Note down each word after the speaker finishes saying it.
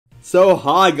So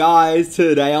hi guys,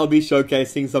 today I'll be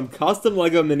showcasing some custom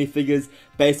LEGO minifigures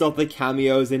based off the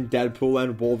cameos in Deadpool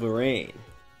and Wolverine.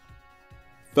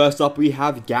 First up we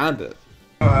have Gambit.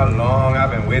 I don't know how long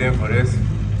I've been waiting for this.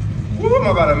 Woo,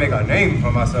 I'm about to make a name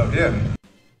for myself here.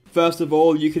 First of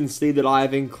all, you can see that I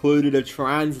have included a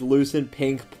translucent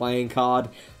pink playing card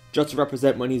just to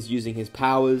represent when he's using his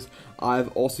powers.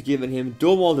 I've also given him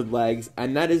dual molded legs,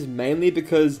 and that is mainly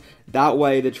because that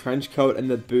way the trench coat and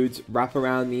the boots wrap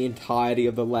around the entirety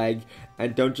of the leg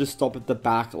and don't just stop at the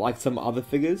back like some other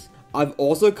figures. I've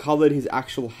also colored his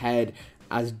actual head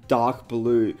as dark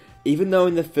blue, even though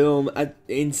in the film,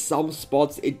 in some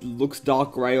spots it looks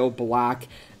dark grey or black.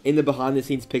 In the behind the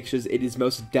scenes pictures, it is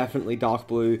most definitely dark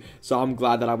blue, so I'm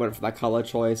glad that I went for that color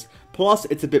choice. Plus,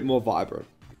 it's a bit more vibrant.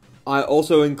 I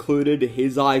also included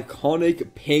his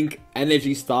iconic pink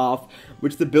energy staff,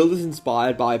 which the build is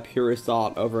inspired by purist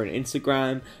art over on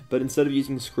Instagram, but instead of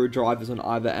using screwdrivers on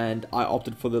either end, I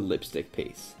opted for the lipstick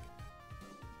piece.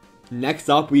 Next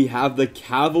up, we have the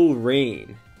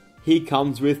Wolverine. He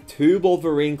comes with 2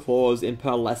 Wolverine claws in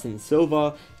pearlescent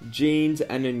silver, jeans,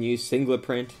 and a new singlet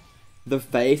print. The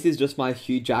face is just my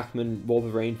Hugh Jackman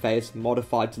Wolverine face,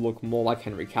 modified to look more like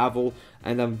Henry Cavill,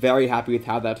 and I'm very happy with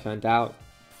how that turned out.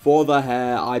 For the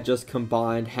hair, I just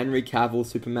combined Henry Cavill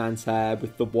Superman's hair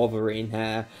with the Wolverine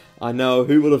hair. I know,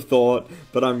 who would have thought,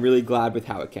 but I'm really glad with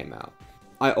how it came out.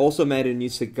 I also made a new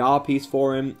cigar piece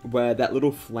for him, where that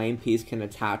little flame piece can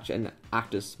attach and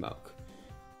act as smoke.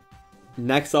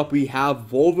 Next up we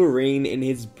have Wolverine in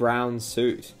his brown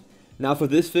suit. Now for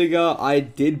this figure, I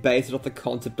did base it off the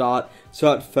concept art,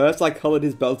 so at first I coloured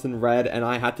his belt in red and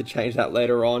I had to change that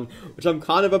later on, which I'm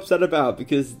kind of upset about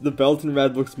because the belt in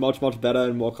red looks much better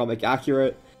and more comic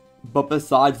accurate. But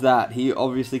besides that, he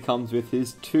obviously comes with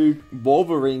his 2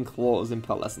 Wolverine claws in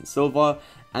pearlescent silver,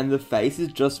 and the face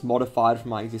is just modified from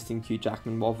my existing Hugh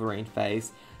Jackman Wolverine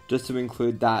face, just to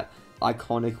include that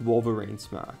iconic Wolverine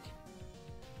smirk.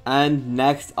 And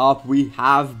next up we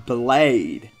have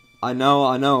Blade. I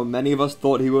know, many of us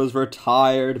thought he was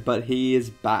retired, but he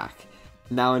is back.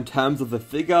 Now in terms of the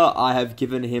figure, I have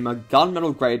given him a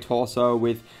gunmetal grey torso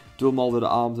with dual molded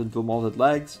arms and dual molded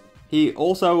legs. He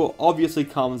also obviously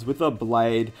comes with a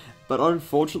blade, but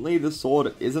unfortunately the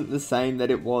sword isn't the same that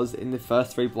it was in the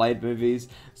first 3 Blade movies,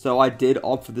 so I did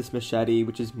opt for this machete,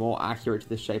 which is more accurate to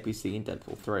the shape we see in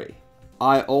Deadpool 3.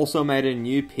 I also made a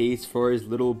new piece for his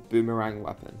little boomerang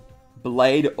weapon.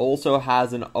 Blade also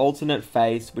has an alternate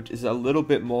face, which is a little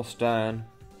bit more stern.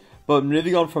 But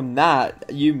moving on from that,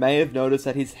 you may have noticed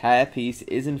that his hairpiece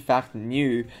is in fact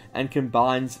new and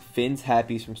combines Finn's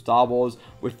hairpiece from Star Wars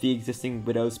with the existing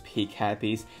Widow's Peak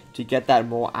hairpiece to get that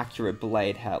more accurate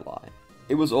Blade hairline.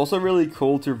 It was also really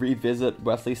cool to revisit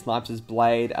Wesley Snipes'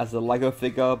 Blade as a LEGO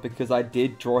figure because I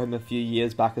did draw him a few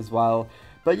years back as well.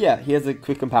 But yeah, here's a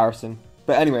quick comparison.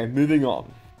 But anyway, moving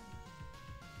on.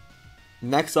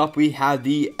 Next up we have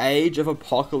the Age of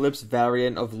Apocalypse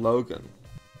variant of Logan.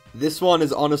 This one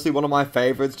is honestly one of my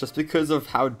favourites just because of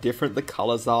how different the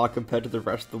colours are compared to the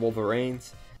rest of the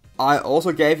Wolverines. I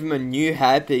also gave him a new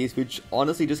hairpiece which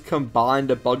honestly just combined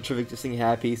a bunch of existing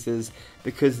hairpieces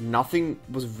because nothing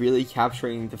was really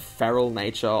capturing the feral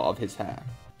nature of his hair.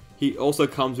 He also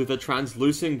comes with a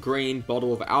translucent green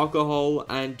bottle of alcohol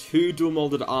and 2 dual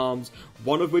molded arms,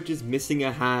 one of which is missing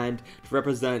a hand to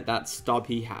represent that stub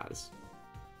he has.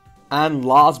 And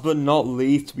last but not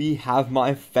least, we have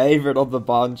my favourite of the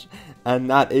bunch, and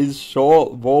that is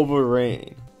Short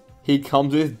Wolverine. He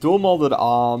comes with dual molded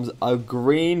arms, a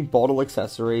green bottle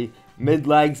accessory,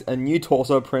 mid-legs, a new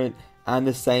torso print, and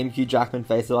the same Hugh Jackman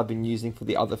face that I've been using for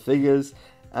the other figures.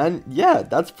 And yeah,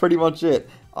 that's pretty much it.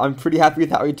 I'm pretty happy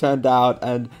with how he turned out,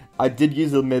 and I did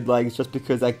use the mid-legs just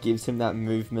because that gives him that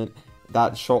movement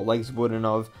that short legs wouldn't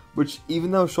have, which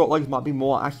even though short legs might be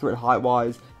more accurate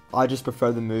height-wise, I just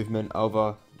prefer the movement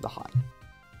over the height.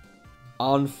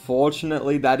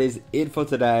 Unfortunately, that is it for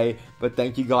today, but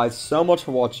thank you guys so much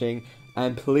for watching,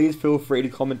 and please feel free to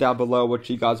comment down below what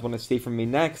you guys want to see from me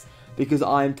next, because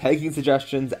I am taking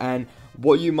suggestions, and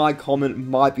what you might comment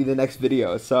might be the next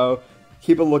video, so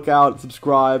keep a lookout,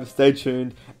 subscribe, stay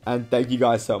tuned, and thank you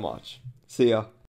guys so much. See ya.